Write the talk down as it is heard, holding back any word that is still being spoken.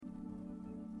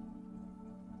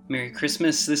Merry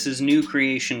Christmas. This is New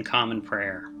Creation Common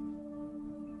Prayer.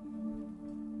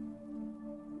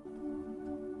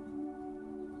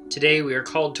 Today we are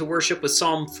called to worship with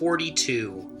Psalm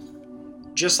 42.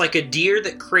 Just like a deer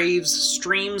that craves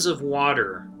streams of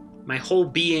water, my whole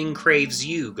being craves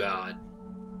you, God.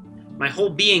 My whole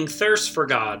being thirsts for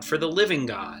God, for the living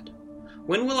God.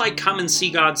 When will I come and see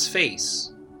God's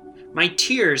face? My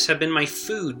tears have been my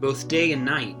food both day and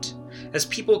night, as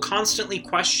people constantly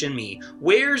question me,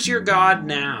 "Where's your God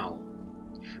now?"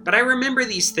 But I remember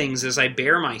these things as I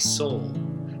bear my soul,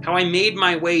 how I made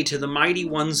my way to the Mighty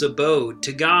One's abode,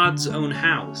 to God's own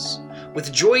house,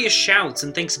 with joyous shouts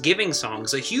and thanksgiving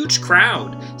songs, a huge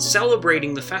crowd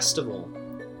celebrating the festival.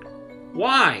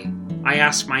 Why, I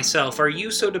ask myself, are you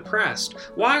so depressed?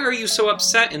 Why are you so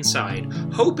upset inside?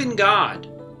 Hope in God,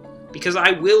 because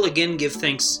I will again give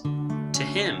thanks to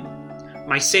Him,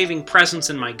 my saving presence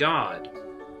and my God.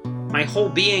 My whole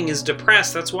being is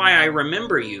depressed, that's why I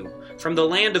remember you, from the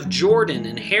land of Jordan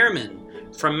and Hermon,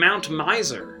 from Mount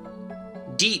Mizar.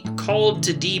 Deep called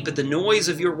to deep at the noise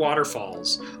of your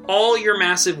waterfalls. All your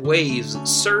massive waves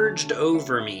surged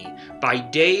over me. By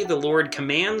day the Lord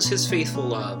commands His faithful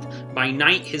love. By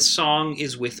night His song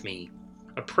is with me,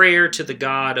 a prayer to the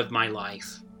God of my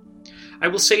life. I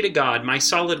will say to God, my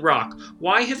solid rock,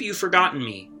 why have you forgotten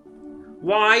me?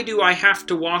 Why do I have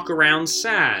to walk around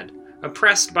sad,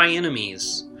 oppressed by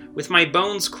enemies? With my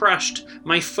bones crushed,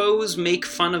 my foes make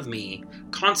fun of me,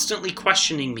 constantly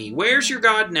questioning me, "Where's your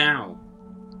God now?"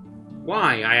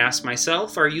 Why, I ask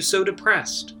myself, are you so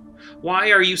depressed?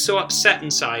 Why are you so upset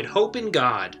inside? Hope in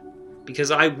God,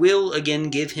 because I will again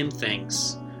give Him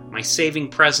thanks, my saving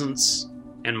presence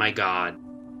and my God.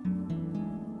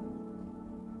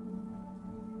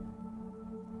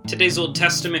 Today's Old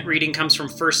Testament reading comes from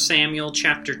 1 Samuel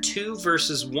chapter 2,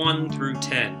 verses 1 through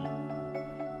 10.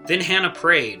 Then Hannah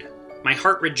prayed, "My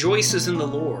heart rejoices in the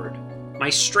Lord. My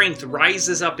strength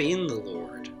rises up in the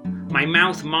Lord. My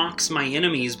mouth mocks my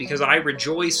enemies because I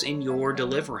rejoice in your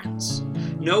deliverance.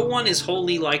 No one is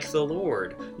holy like the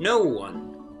Lord. No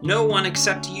one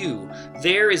except you.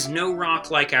 There is no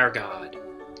rock like our God.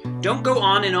 Don't go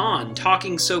on and on,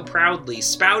 talking so proudly,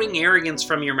 spouting arrogance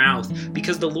from your mouth,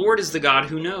 because the Lord is the God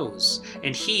who knows,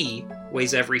 and He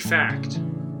weighs every fact.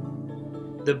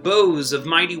 The bows of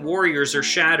mighty warriors are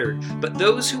shattered, but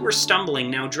those who were stumbling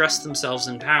now dress themselves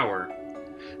in power.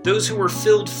 Those who were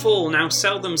filled full now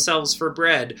sell themselves for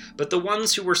bread, but the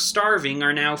ones who were starving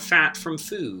are now fat from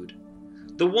food.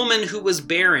 The woman who was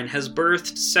barren has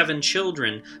birthed 7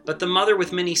 children, but the mother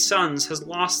with many sons has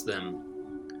lost them.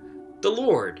 The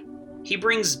Lord, He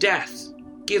brings death,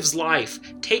 gives life,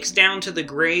 takes down to the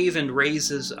grave and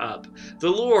raises up.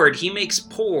 The Lord, He makes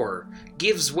poor,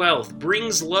 gives wealth,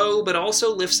 brings low but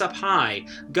also lifts up high.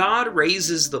 God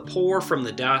raises the poor from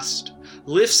the dust,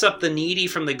 lifts up the needy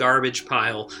from the garbage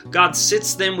pile. God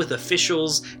sits them with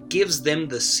officials, gives them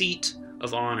the seat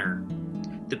of honor.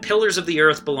 The pillars of the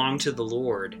earth belong to the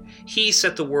Lord. He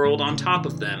set the world on top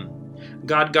of them.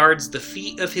 God guards the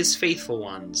feet of His faithful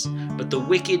ones, but the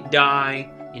wicked die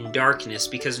in darkness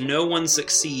because no one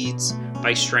succeeds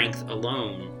by strength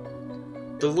alone.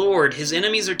 The Lord, His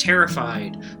enemies are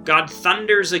terrified. God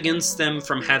thunders against them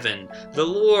from heaven. The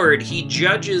Lord, He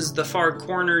judges the far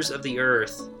corners of the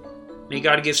earth. May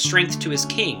God give strength to His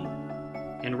king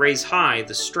and raise high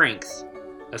the strength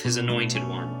of His anointed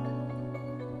one.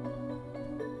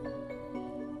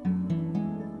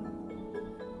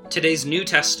 Today's New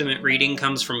Testament reading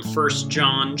comes from 1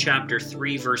 John chapter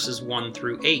 3, verses 1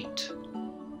 through 8.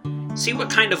 See what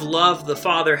kind of love the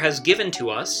Father has given to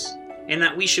us, and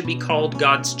that we should be called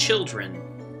God's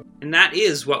children. And that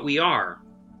is what we are.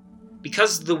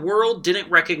 Because the world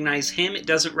didn't recognize Him, it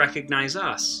doesn't recognize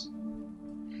us.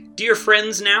 Dear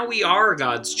friends, now we are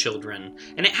God's children,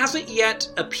 and it hasn't yet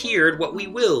appeared what we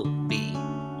will be.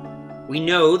 We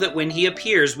know that when He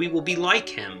appears, we will be like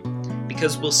Him,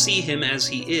 because we'll see Him as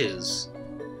He is.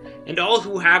 And all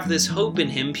who have this hope in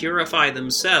Him purify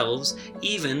themselves,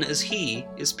 even as He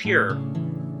is pure.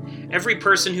 Every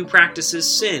person who practices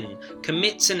sin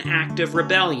commits an act of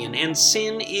rebellion, and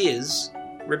sin is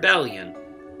rebellion.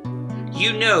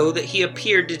 You know that He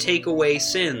appeared to take away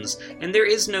sins, and there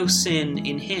is no sin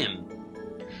in Him.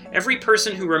 Every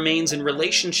person who remains in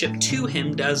relationship to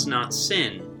Him does not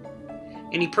sin.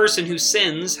 Any person who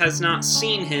sins has not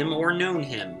seen Him or known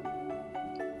Him.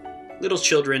 Little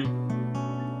children,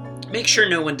 make sure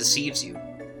no one deceives you.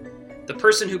 The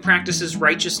person who practices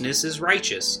righteousness is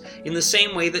righteous, in the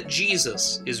same way that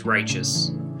Jesus is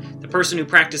righteous. The person who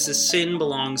practices sin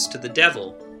belongs to the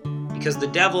devil, because the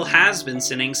devil has been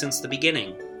sinning since the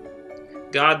beginning.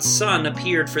 God's Son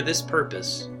appeared for this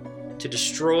purpose, to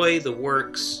destroy the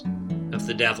works of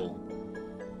the devil.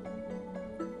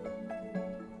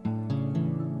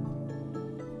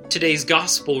 Today's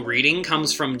gospel reading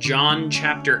comes from John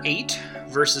chapter 8,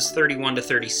 verses 31 to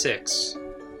 36.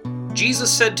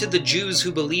 Jesus said to the Jews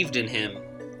who believed in him,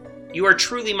 "You are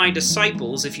truly my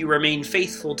disciples if you remain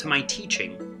faithful to my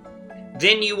teaching.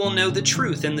 Then you will know the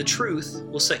truth, and the truth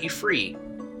will set you free."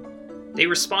 They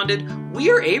responded,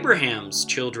 "We are Abraham's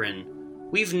children.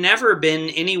 We've never been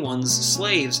anyone's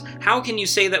slaves. How can you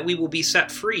say that we will be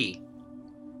set free?"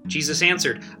 Jesus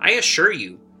answered, "I assure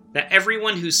you that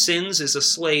everyone who sins is a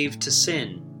slave to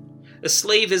sin. A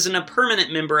slave isn't a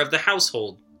permanent member of the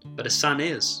household, but a son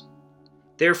is.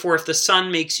 Therefore, if the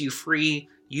Son makes you free,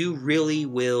 you really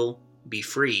will be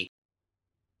free."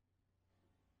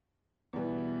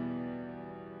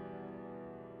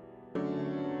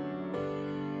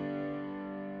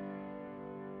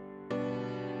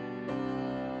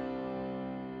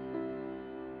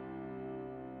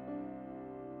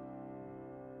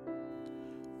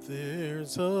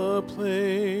 There's a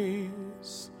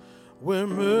place where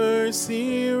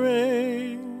mercy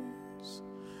reigns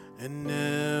and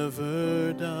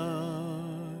never dies.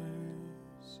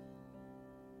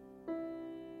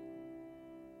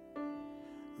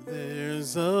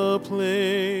 There's a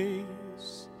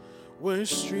place where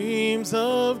streams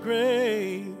of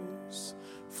grace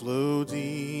flow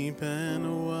deep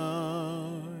and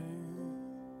wide.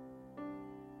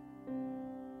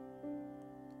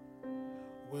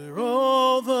 Where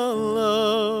all the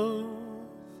love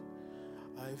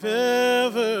I've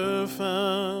ever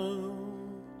found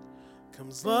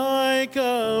comes like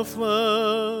a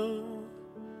flood,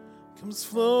 comes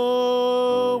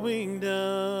flowing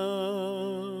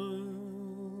down.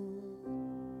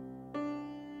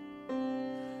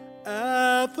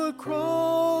 At the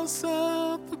cross,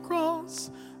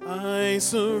 I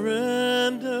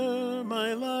surrender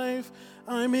my life.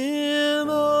 I'm in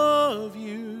awe of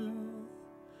you.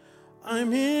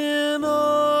 I'm in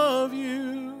awe of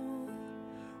you,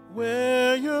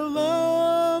 where your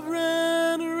love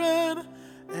ran red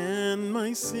and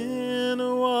my sin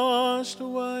washed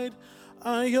white.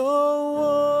 I owe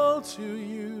all to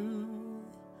you.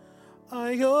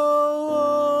 I owe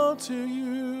all to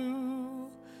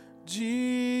you,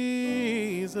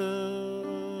 Jesus.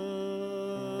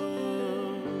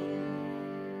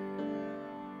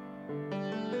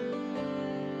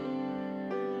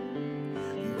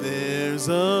 There's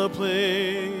a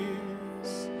place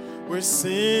where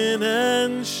sin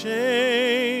and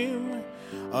shame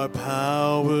are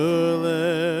powerless,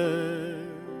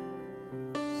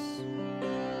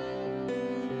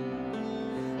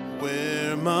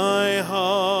 where my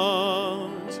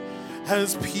heart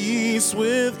has peace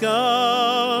with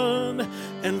God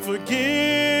and forgiveness,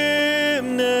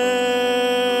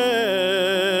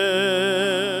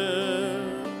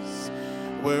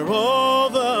 where all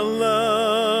the love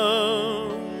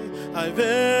I've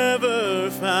ever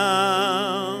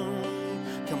found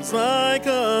comes like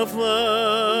a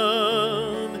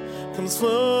flood, comes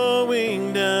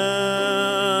flowing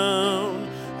down.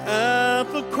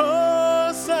 At the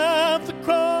cross,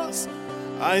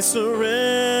 I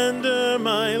surrender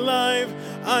my life.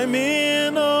 I'm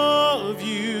in awe of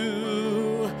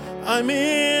you. I'm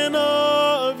in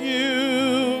awe of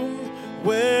you,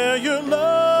 where your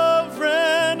love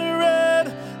ran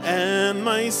red and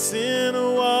my sin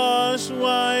washed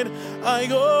white. I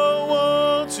owe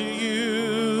all to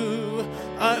you.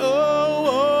 I owe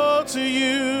all to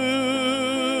you.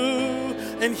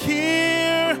 And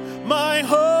here my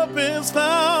hope is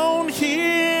found,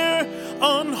 here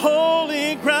on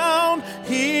holy ground.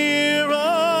 Here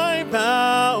I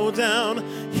bow down.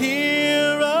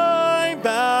 Here I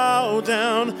bow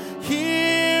down.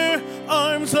 Here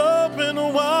arms open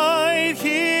wide.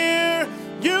 Here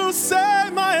you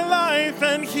saved my life,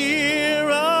 and here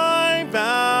I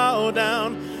bow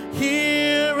down.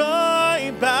 Here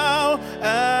I bow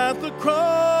at the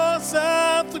cross,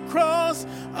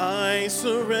 I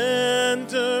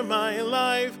surrender my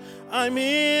life. I'm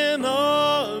in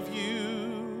awe of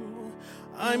you.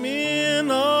 I'm in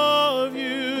awe of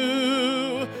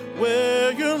you,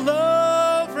 where your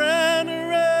love ran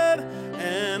red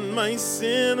and my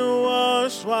sin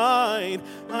washed white.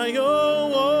 I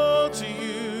owe all to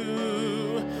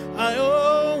you. I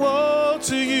owe all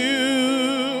to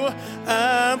you.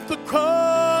 At the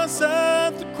cross,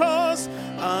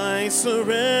 I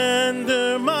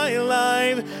surrender my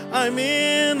life. I'm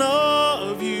in awe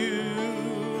of you.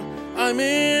 I'm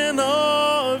in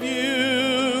awe of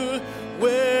you,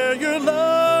 where your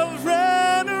love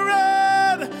ran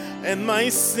red and my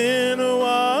sin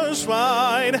washed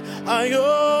white. I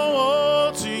owe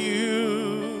all to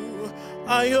you.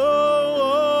 I owe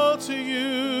all to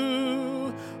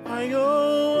you. I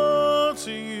owe all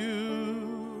to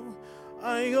you.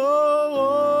 I owe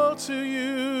all to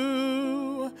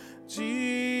you,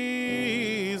 Jesus.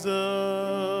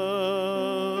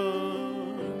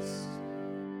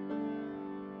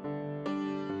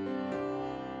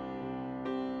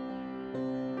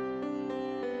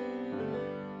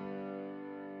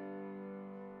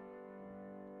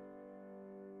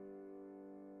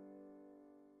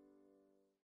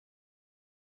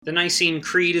 The Nicene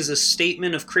Creed is a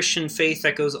statement of Christian faith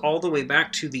that goes all the way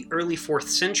back to the early 4th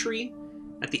century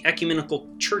at the Ecumenical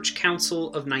Church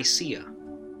Council of Nicaea.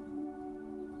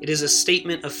 It is a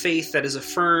statement of faith that is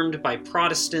affirmed by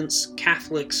Protestants,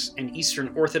 Catholics, and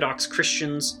Eastern Orthodox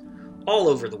Christians all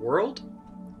over the world,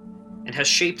 and has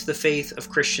shaped the faith of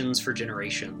Christians for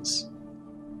generations.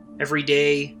 Every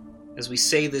day, as we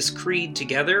say this creed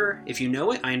together, if you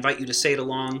know it, I invite you to say it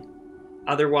along.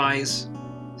 Otherwise,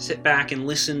 sit back and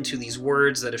listen to these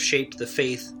words that have shaped the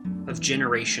faith of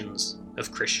generations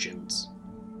of Christians.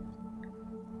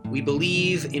 We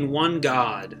believe in one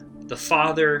God, the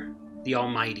Father, the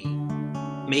Almighty,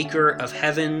 maker of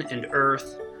heaven and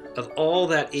earth, of all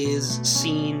that is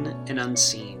seen and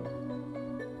unseen.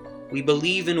 We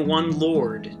believe in one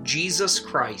Lord, Jesus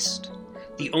Christ,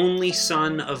 the only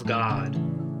Son of God,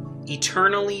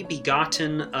 eternally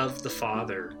begotten of the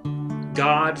Father,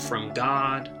 God from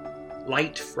God,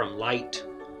 light from light,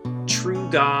 true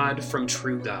God from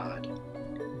true God,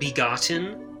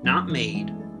 begotten, not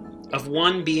made, of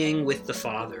one being with the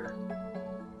Father.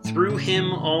 Through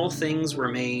him all things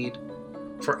were made.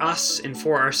 For us and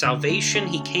for our salvation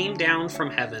he came down from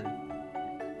heaven.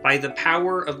 By the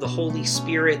power of the Holy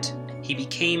Spirit he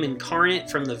became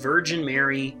incarnate from the Virgin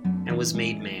Mary and was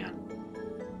made man.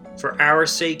 For our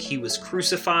sake he was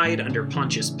crucified under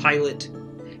Pontius Pilate.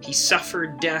 He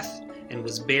suffered death and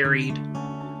was buried.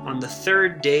 On the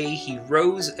third day he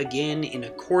rose again in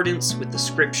accordance with the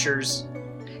Scriptures.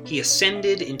 He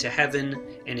ascended into heaven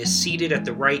and is seated at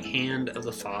the right hand of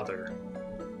the Father.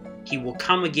 He will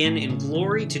come again in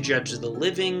glory to judge the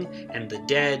living and the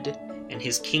dead, and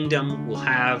his kingdom will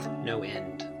have no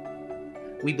end.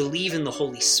 We believe in the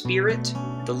Holy Spirit,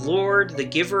 the Lord, the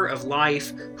giver of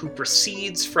life, who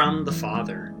proceeds from the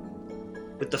Father.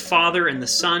 With the Father and the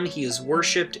Son he is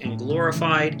worshipped and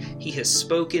glorified. He has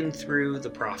spoken through the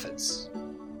prophets.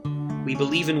 We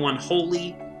believe in one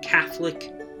holy,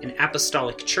 Catholic, and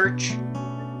apostolic church.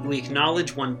 We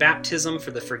acknowledge one baptism for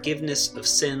the forgiveness of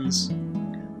sins.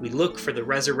 We look for the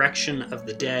resurrection of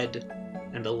the dead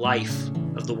and the life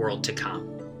of the world to come.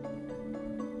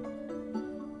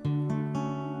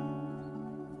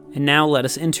 And now let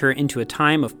us enter into a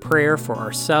time of prayer for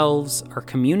ourselves, our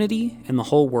community, and the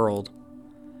whole world.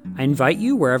 I invite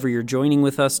you, wherever you're joining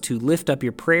with us, to lift up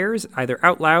your prayers, either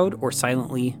out loud or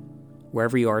silently,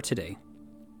 wherever you are today.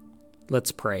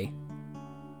 Let's pray.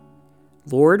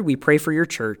 Lord, we pray for your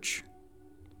church,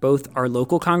 both our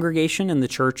local congregation and the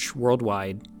church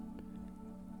worldwide.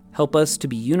 Help us to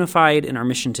be unified in our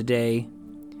mission today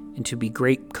and to be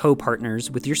great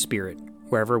co-partners with your Spirit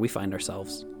wherever we find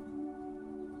ourselves.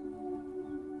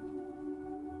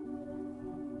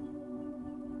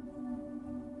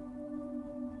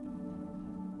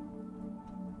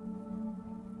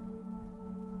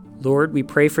 Lord, we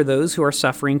pray for those who are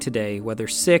suffering today, whether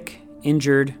sick,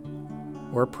 injured,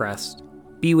 or oppressed.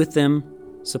 Be with them,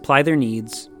 supply their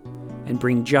needs, and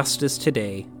bring justice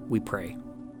today, we pray.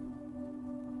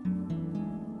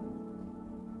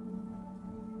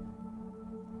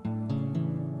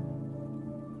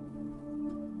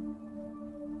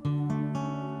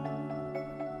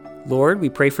 Lord, we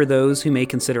pray for those who may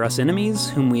consider us enemies,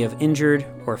 whom we have injured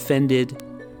or offended.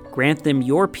 Grant them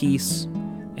your peace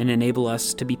and enable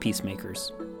us to be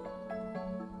peacemakers.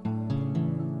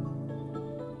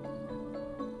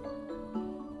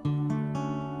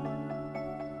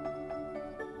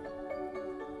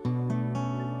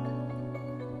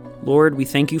 Lord, we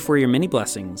thank you for your many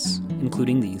blessings,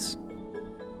 including these.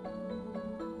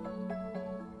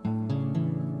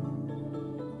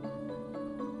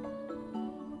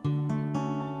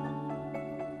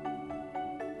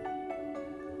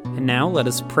 And now let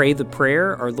us pray the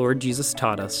prayer our Lord Jesus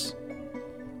taught us.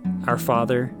 Our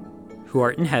Father, who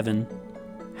art in heaven,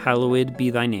 hallowed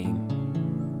be thy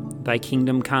name. Thy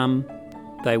kingdom come,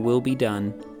 thy will be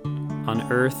done, on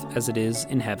earth as it is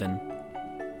in heaven.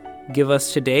 Give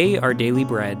us today our daily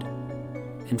bread,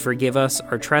 and forgive us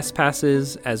our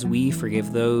trespasses as we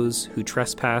forgive those who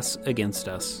trespass against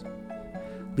us.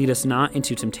 Lead us not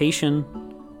into temptation,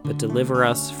 but deliver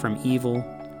us from evil.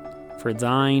 For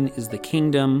thine is the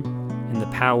kingdom, and the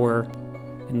power,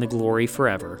 and the glory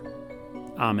forever.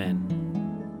 Amen.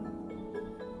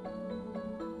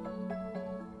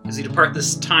 As we depart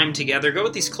this time together, go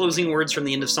with these closing words from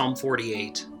the end of Psalm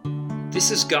 48. This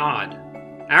is God,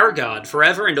 our God,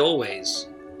 forever and always.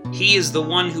 He is the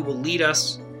one who will lead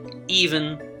us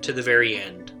even to the very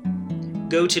end.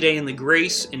 Go today in the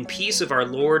grace and peace of our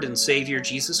Lord and Savior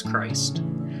Jesus Christ.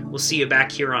 We'll see you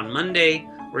back here on Monday,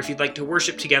 or if you'd like to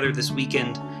worship together this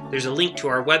weekend, there's a link to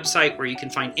our website where you can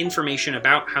find information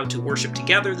about how to worship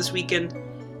together this weekend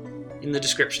in the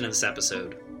description of this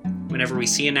episode. Whenever we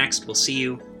see you next, we'll see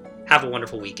you. Have a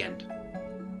wonderful weekend.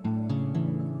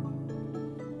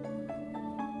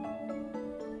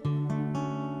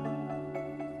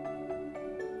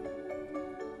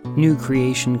 New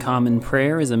Creation Common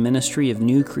Prayer is a ministry of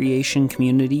New Creation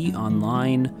Community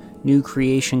Online, New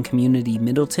Creation Community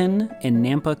Middleton, and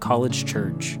Nampa College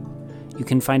Church. You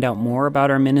can find out more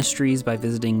about our ministries by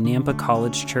visiting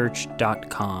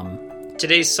nampacollegechurch.com.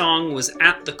 Today's song was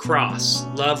At the Cross,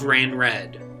 Love Ran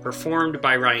Red, performed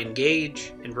by Ryan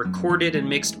Gage and recorded and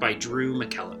mixed by Drew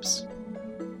McKellips.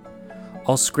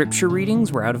 All scripture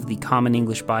readings were out of the Common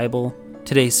English Bible.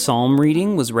 Today's psalm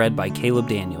reading was read by Caleb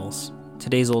Daniels.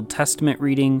 Today's Old Testament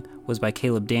reading was by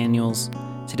Caleb Daniels.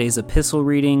 Today's epistle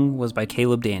reading was by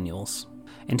Caleb Daniels.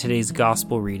 And today's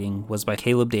gospel reading was by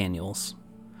Caleb Daniels.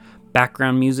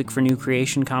 Background music for New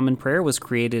Creation Common Prayer was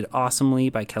created awesomely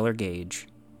by Keller Gage.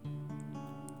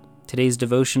 Today's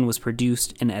devotion was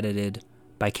produced and edited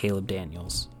by Caleb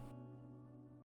Daniels.